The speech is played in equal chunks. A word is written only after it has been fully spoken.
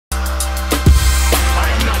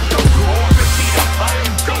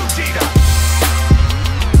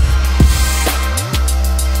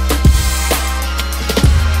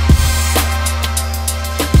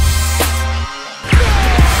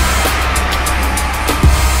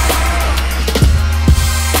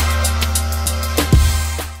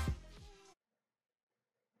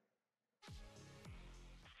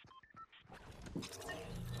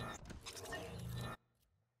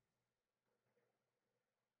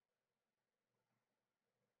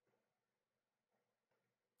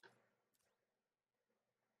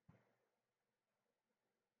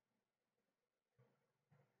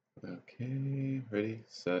Okay, ready,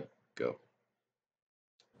 set, go.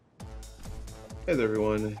 Hey there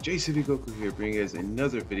everyone, jcvgoku here, bringing you guys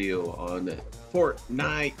another video on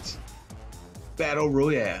Fortnite Battle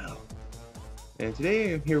Royale. And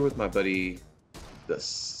today I'm here with my buddy, the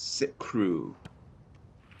Sick Crew.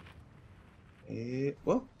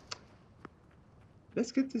 Well,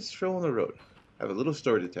 let's get this show on the road. I have a little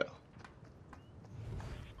story to tell.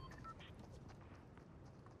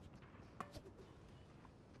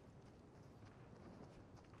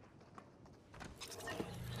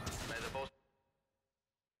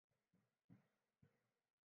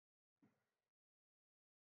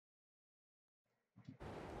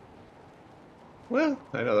 Well,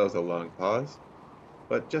 I know that was a long pause,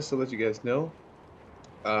 but just to let you guys know,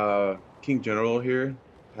 King General here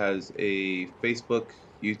has a Facebook,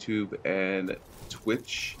 YouTube, and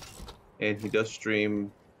Twitch, and he does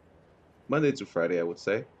stream Monday to Friday, I would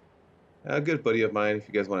say. A good buddy of mine, if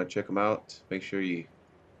you guys want to check him out, make sure you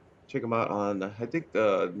check him out on, I think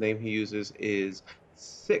the name he uses is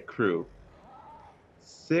Sick Crew.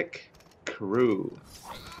 Sick Crew.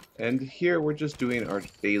 And here we're just doing our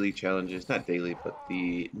daily challenges, not daily, but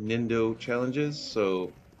the Nindo challenges.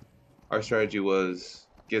 So our strategy was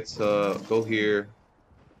go here,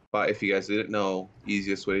 but if you guys didn't know,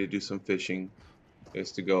 easiest way to do some fishing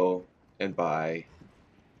is to go and buy,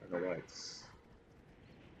 I don't know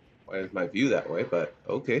why is my view that way, but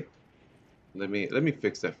okay. Let me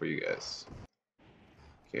fix that for you guys.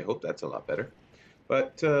 Okay, I hope that's a lot better.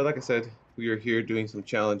 But like I said, we are here doing some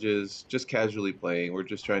challenges, just casually playing. We're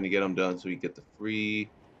just trying to get them done so we get the free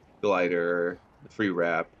glider, the free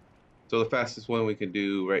wrap. So the fastest one we can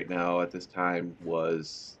do right now at this time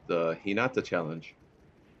was the Hinata challenge,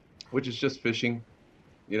 which is just fishing,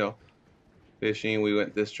 you know, fishing. We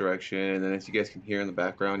went this direction, and then as you guys can hear in the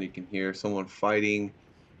background, you can hear someone fighting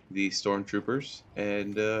the stormtroopers,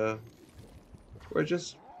 and we're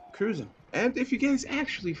just cruising. And if you guys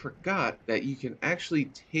actually forgot that you can actually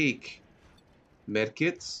take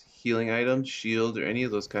medkits, healing items, shield, or any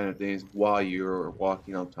of those kind of things while you're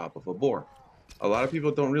walking on top of a boar. A lot of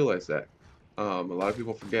people don't realize that. A lot of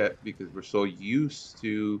people forget because we're so used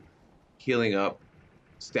to healing up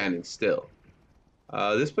standing still.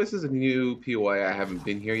 This place is a new POI. I haven't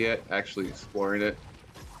been here yet, actually exploring it.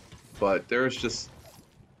 But there's just,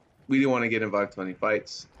 we didn't want to get involved to any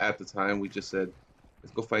fights at the time. We just said,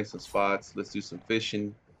 let's go find some spots, let's do some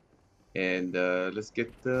fishing, and let's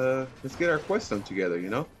get our quest done together, you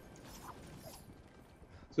know.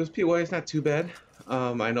 So this POI is not too bad.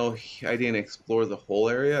 I know I didn't explore the whole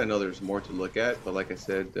area. I know there's more to look at, but like I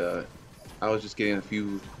said, I was just getting a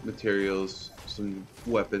few materials, some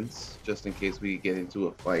weapons, just in case we get into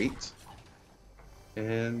a fight.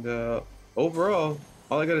 And overall,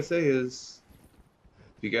 all I gotta say is,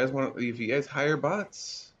 if you guys hire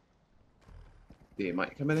bots, they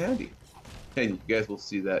might come in handy. And you guys will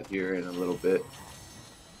see that here in a little bit.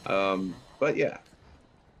 But yeah,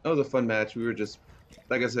 that was a fun match. We were just,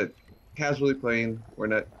 like I said, casually playing. We're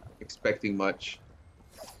not expecting much.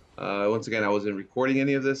 Once again, I wasn't recording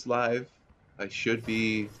any of this live. I should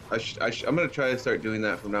be. I'm gonna try to start doing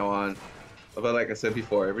that from now on. But like I said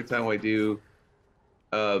before, every time I do,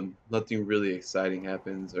 nothing really exciting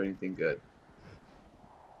happens or anything good.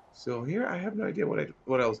 So here, I have no idea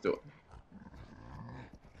what I was doing.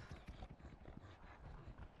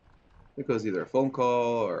 It was either a phone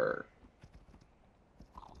call or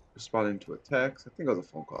responding to a text. I think it was a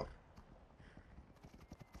phone call.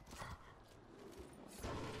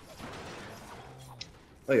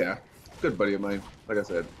 Oh yeah, good buddy of mine. Like I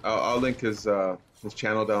said, I'll link his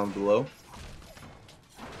channel down below.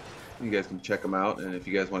 You guys can check him out, and if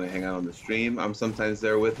you guys want to hang out on the stream, I'm sometimes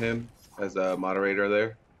there with him as a moderator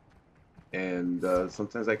there, and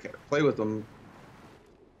sometimes I can play with him,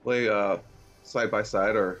 play side by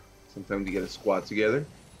side, or sometimes we get a squad together,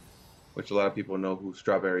 which a lot of people know who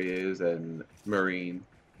Strawberry is and Marine.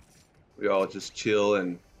 We all just chill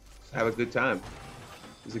and have a good time.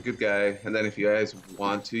 He's a good guy. And then if you guys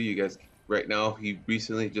want to, you guys, right now, he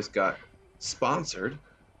recently just got sponsored,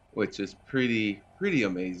 which is pretty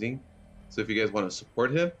amazing. So if you guys want to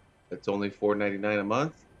support him, it's only $4.99 a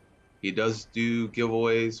month. He does do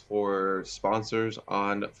giveaways for sponsors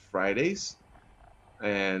on Fridays.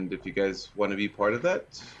 And if you guys want to be part of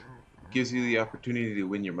that, gives you the opportunity to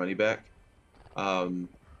win your money back.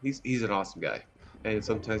 He's an awesome guy. And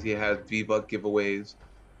sometimes he has V-Buck giveaways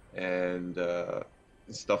and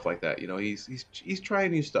stuff like that. You know, he's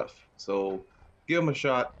trying new stuff. So give him a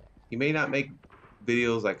shot. He may not make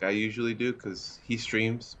videos like I usually do because he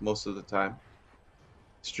streams most of the time.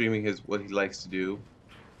 Streaming is what he likes to do.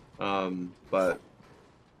 But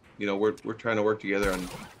you know, we're trying to work together on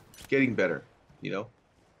getting better, you know.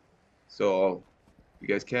 So if you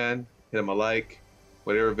guys can hit him a like.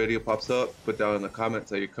 Whatever video pops up, put down in the comments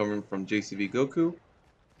that you're coming from jcvgoku,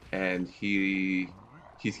 and he's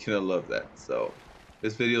gonna love that. So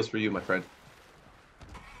this video's for you, my friend.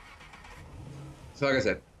 So like I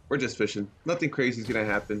said, we're just fishing. Nothing crazy is gonna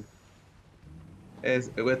happen. As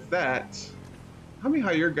with that, tell me how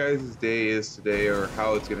your guys' day is today, or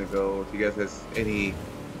how it's gonna go. If you guys has any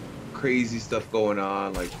crazy stuff going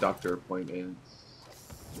on, like doctor appointments.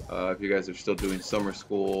 If you guys are still doing summer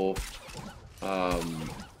school,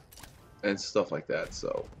 and stuff like that.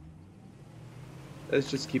 So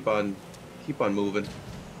let's just keep on moving.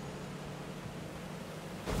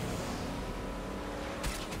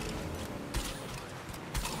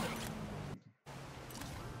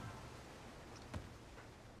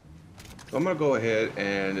 So I'm gonna go ahead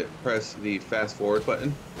and press the fast forward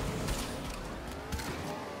button.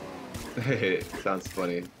 Hey, sounds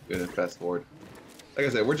funny doing a fast forward. Like I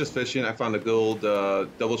said, we're just fishing. I found a gold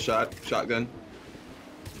double shot shotgun.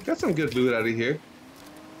 Got some good loot out of here.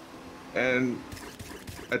 And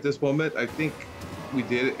at this moment, I think we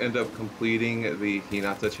did end up completing the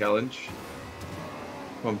Hinata challenge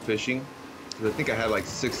from fishing. I think I had like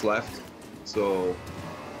 6 left. So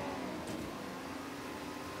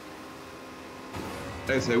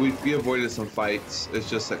like I said, we avoided some fights. It's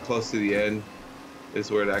just that close to the end is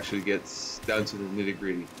where it actually gets down to the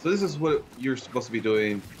nitty-gritty. So this is what you're supposed to be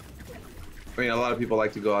doing. I mean, a lot of people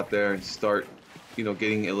like to go out there and start, you know,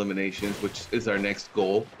 getting eliminations, which is our next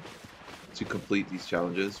goal, to complete these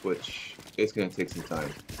challenges, which is going to take some time.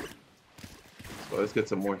 So let's get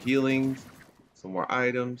some more healing, some more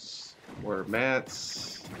items, more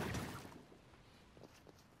mats.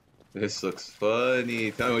 This looks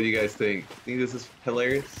funny. Tell me what you guys think. Think this is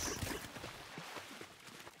hilarious?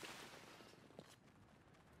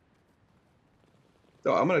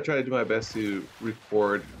 So I'm gonna try to do my best to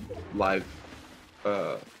record live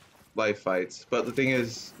fights. But the thing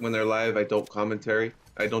is, when they're live, I don't commentary.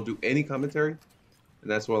 I don't do any commentary, and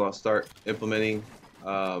that's when I'll start implementing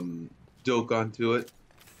joke onto it.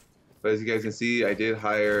 But as you guys can see, I did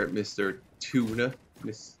hire Mr. Tuna,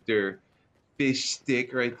 Mr. Fish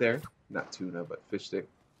Stick right there. Not tuna, but fish stick.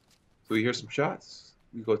 So we hear some shots.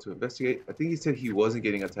 We go to investigate. I think he said he wasn't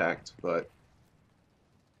getting attacked, but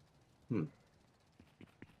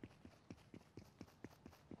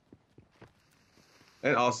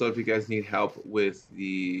And also, if you guys need help with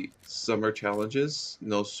the summer challenges,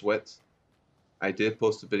 no sweat, I did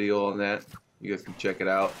post a video on that. You guys can check it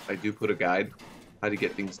out. I do put a guide how to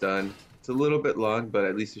get things done. It's a little bit long, but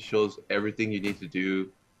at least it shows everything you need to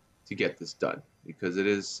do to get this done, because it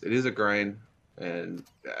is a grind, and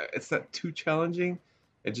it's not too challenging.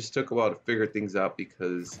 It just took a while to figure things out,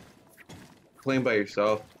 because playing by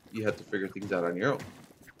yourself, you have to figure things out on your own.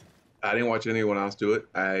 I didn't watch anyone else do it.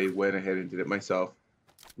 I went ahead and did it myself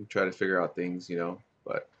and try to figure out things, you know.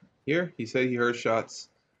 But here, he said he heard shots.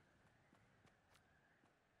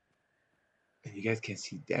 And you guys can't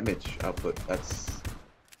see damage output.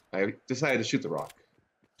 I decided to shoot the rock.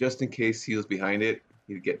 Just in case he was behind it,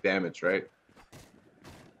 he'd get damaged, right?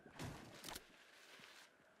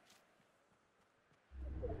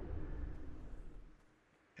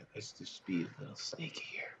 Let's just be a little sneaky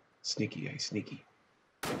here. Sneaky, guys, sneaky.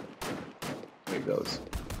 There he goes.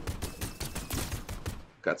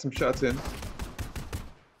 Got some shots in.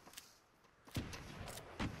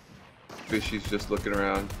 Fishy's just looking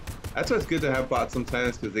around. That's why it's good to have bots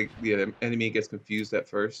sometimes, because the enemy gets confused at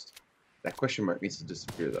first. That question mark needs to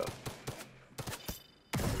disappear though.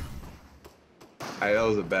 That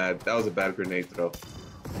was a bad grenade throw.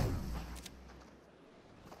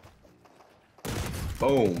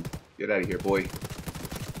 Boom! Get out of here, boy.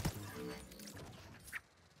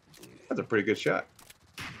 That's a pretty good shot.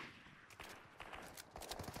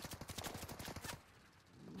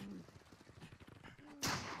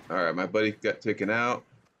 Alright, my buddy got taken out.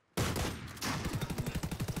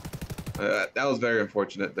 That was very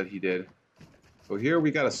unfortunate that he did. So here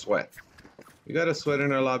we got a sweat. We got a sweat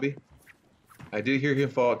in our lobby. I did hear him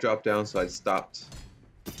drop down, so I stopped.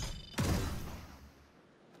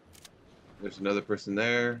 There's another person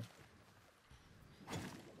there.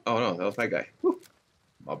 Oh no, that was that guy. Whew.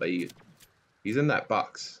 My bad. He's in that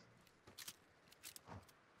box.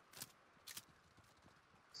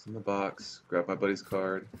 He's in the box. Grab my buddy's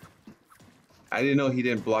card. I didn't know he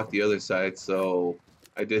didn't block the other side, so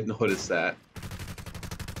I did notice that.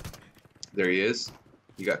 There he is.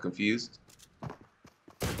 He got confused.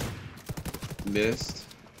 Missed.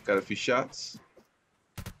 Got a few shots.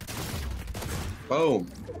 Boom.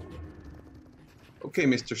 Okay,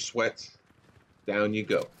 Mr. Sweat. Down you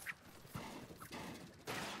go.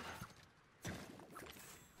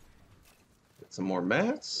 some more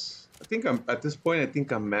mats. I think I'm at this point. I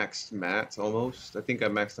think I'm maxed mats almost. I think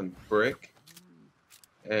I'm maxed on brick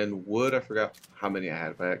and wood. I forgot how many I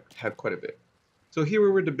had, but I had quite a bit. So here we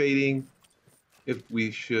were debating if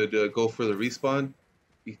we should go for the respawn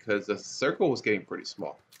because the circle was getting pretty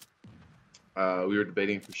small. We were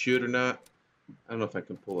debating if we should or not. I don't know if I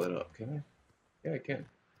can pull it up. Can I? Yeah, I can.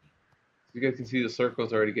 So you guys can see the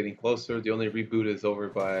circle's already getting closer. The only reboot is over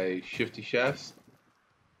by Shifty Shafts.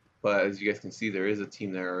 But as you guys can see, there is a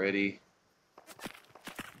team there already.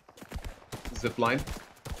 Zip line.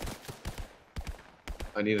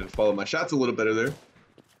 I needed to follow my shots a little better there.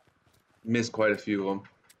 Missed quite a few of them.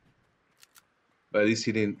 But at least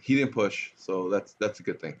he didn't push, so that's a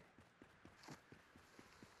good thing.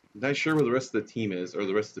 I'm not sure where the rest of the team is, or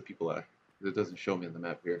the rest of the people are. It doesn't show me on the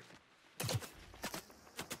map here. Do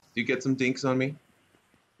you get some dinks on me?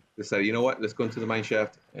 Decided, you know what? Let's go into the mine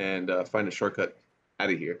shaft and find a shortcut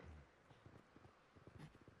out of here.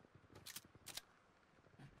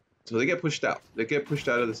 So they get pushed out. They get pushed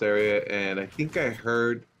out of this area, and I think I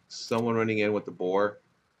heard someone running in with the boar.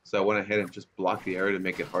 So I went ahead and just blocked the area to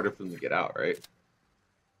make it harder for them to get out, right?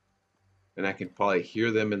 And I can probably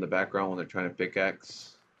hear them in the background when they're trying to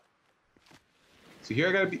pickaxe. So here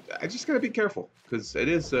I just gotta be careful because it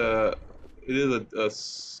is a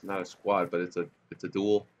not a squad, but it's a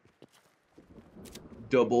duel.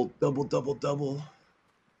 Double.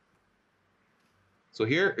 So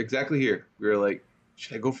here, exactly here, we were like,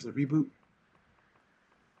 should I go for the reboot?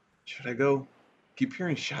 Should I go? Keep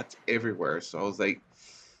hearing shots everywhere, so I was like,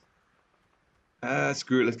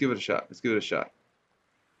 screw it, let's give it a shot. Let's give it a shot.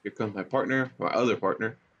 Here comes my partner, my other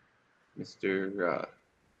partner, Mr.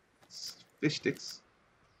 Fish Sticks.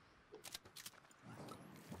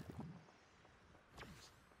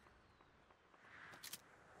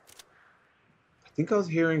 I think I was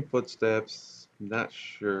hearing footsteps. I'm not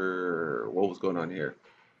sure what was going on here.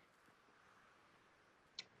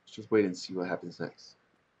 Let's just wait and see what happens next.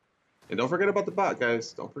 And don't forget about the bot,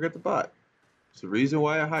 guys. Don't forget the bot. It's the reason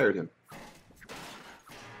why I hired him.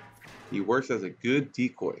 He works as a good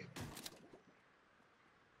decoy.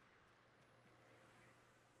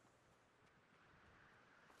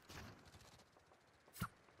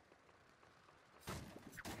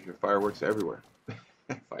 Your fireworks everywhere.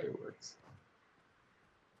 Fireworks.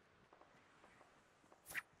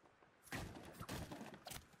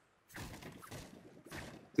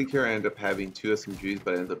 I think here I end up having 2 SMGs,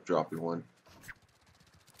 but I end up dropping one.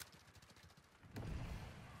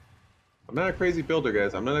 I'm not a crazy builder,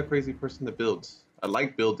 guys. I'm not a crazy person that builds. I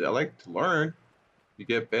like building. I like to learn. You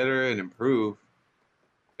get better and improve.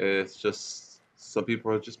 It's just some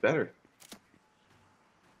people are just better.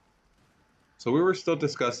 So we were still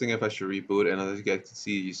discussing if I should reboot, and as you guys can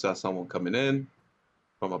see, you saw someone coming in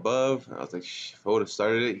from above. I was like, if I would have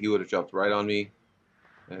started it, he would have dropped right on me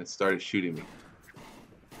and started shooting me.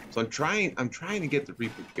 So I'm trying to get the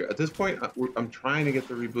reboot here. At this point, I'm trying to get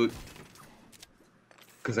the reboot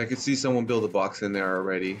because I could see someone build a box in there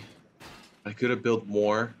already. I could have built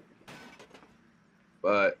more,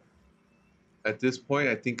 but at this point,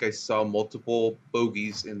 I think I saw multiple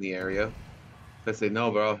bogeys in the area. I said,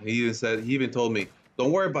 no, bro. He even told me,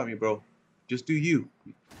 don't worry about me, bro. Just do you.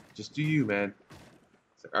 Just do you, man. I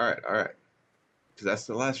said, all right. Because that's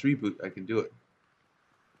the last reboot I can do it.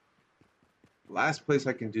 Last place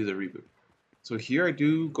I can do the reboot. So here I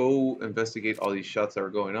do go investigate all these shots that are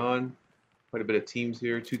going on. Quite a bit of teams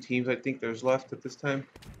here. 2 teams I think there's left at this time.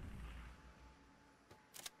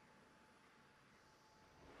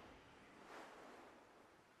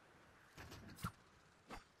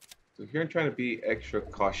 So here I'm trying to be extra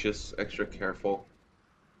cautious, extra careful.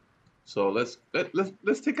 So let's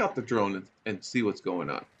take out the drone and see what's going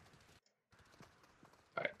on.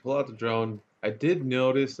 All right, pull out the drone. I did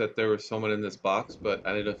notice that there was someone in this box, but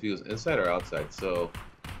I didn't know if he was inside or outside. So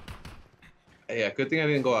yeah, good thing I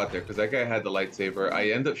didn't go out there because that guy had the lightsaber.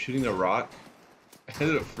 I ended up shooting the rock. I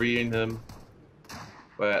ended up freeing him,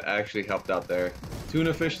 but I actually helped out there.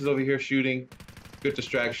 Tuna fish is over here shooting. Good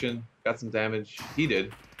distraction. Got some damage. He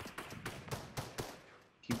did.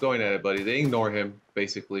 Keep going at it, buddy. They ignore him,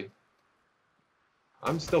 basically.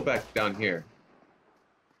 I'm still back down here.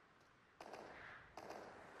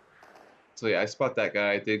 So yeah, I spot that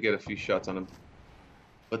guy. I did get a few shots on him.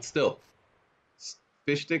 But still,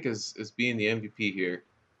 Fish Stick is being the MVP here.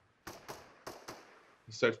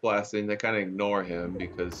 He starts blasting. They kind of ignore him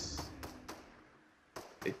because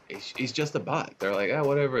he's just a bot. They're like, ah,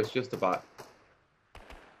 whatever, it's just a bot.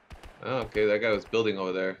 Oh, okay, that guy was building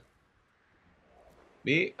over there.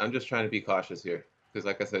 Me, I'm just trying to be cautious here. Because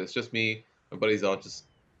like I said, it's just me. My buddies all just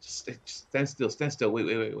stand still,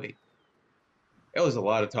 wait. It was a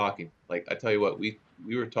lot of talking. Like I tell you what, we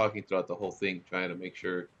were talking throughout the whole thing, trying to make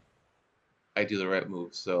sure I do the right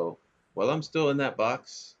moves. So while I'm still in that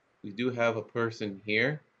box, we do have a person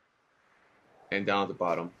here and down at the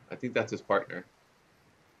bottom. I think that's his partner.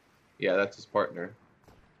 Yeah, that's his partner.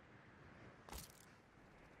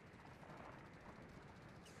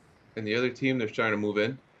 And the other team, they're trying to move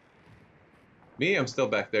in. Me, I'm still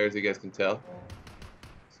back there, as you guys can tell.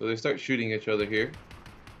 So they start shooting each other here.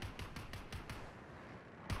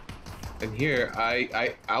 And here,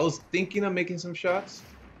 I was thinking of making some shots,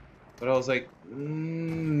 but I was like,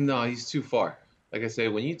 no, he's too far. Like I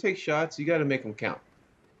said, when you take shots, you got to make them count.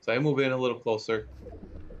 So I move in a little closer.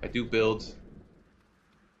 I do build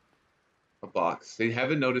a box. They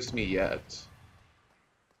haven't noticed me yet.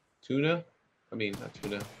 Tuna? I mean, not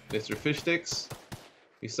tuna. Mr. Fish Sticks.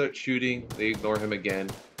 He starts shooting. They ignore him again.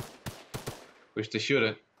 Which they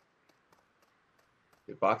shouldn't.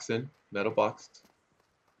 They box in. Metal boxed.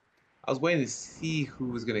 I was waiting to see who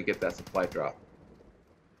was going to get that supply drop.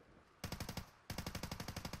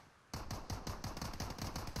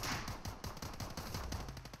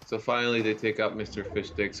 So finally they take out Mr. Fish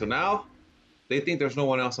Stick. So now they think there's no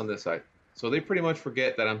one else on this side. So they pretty much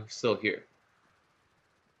forget that I'm still here.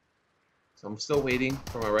 So I'm still waiting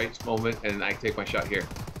for my right moment, and I take my shot here.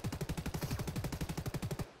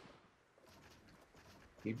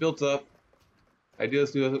 He builds up. I do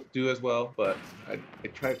as well, but I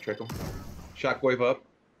try to trick him. Shockwave up.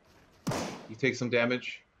 He takes some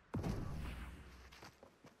damage.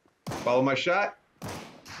 Follow my shot.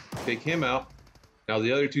 Take him out. Now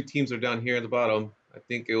the other two teams are down here at the bottom. I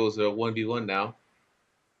think it was a 1v1 now.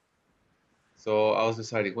 So I was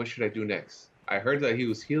deciding, what should I do next? I heard that he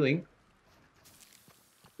was healing.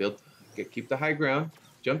 Keep the high ground.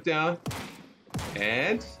 Jump down.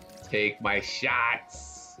 And take my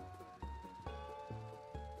shots.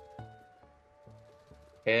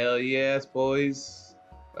 Hell yes, boys.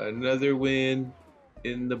 Another win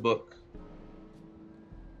in the book.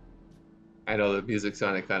 I know the music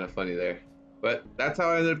sounded kind of funny there. But that's how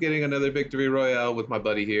I ended up getting another victory royale with my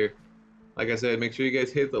buddy here. Like I said, make sure you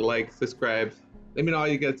guys hit the like, subscribe. Let me know how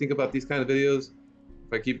you guys think about these kind of videos.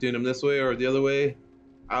 If I keep doing them this way or the other way,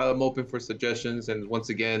 I'm open for suggestions. And once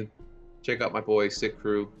again, check out my boy Sick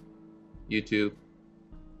Crew, YouTube,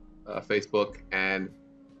 Facebook, and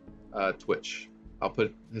Twitch. I'll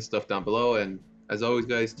put his stuff down below. And as always,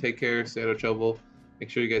 guys, take care, stay out of trouble. Make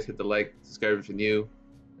sure you guys hit the like, subscribe if you're new.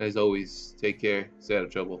 As always, take care, stay out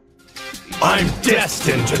of trouble. I'm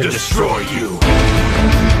destined to destroy you!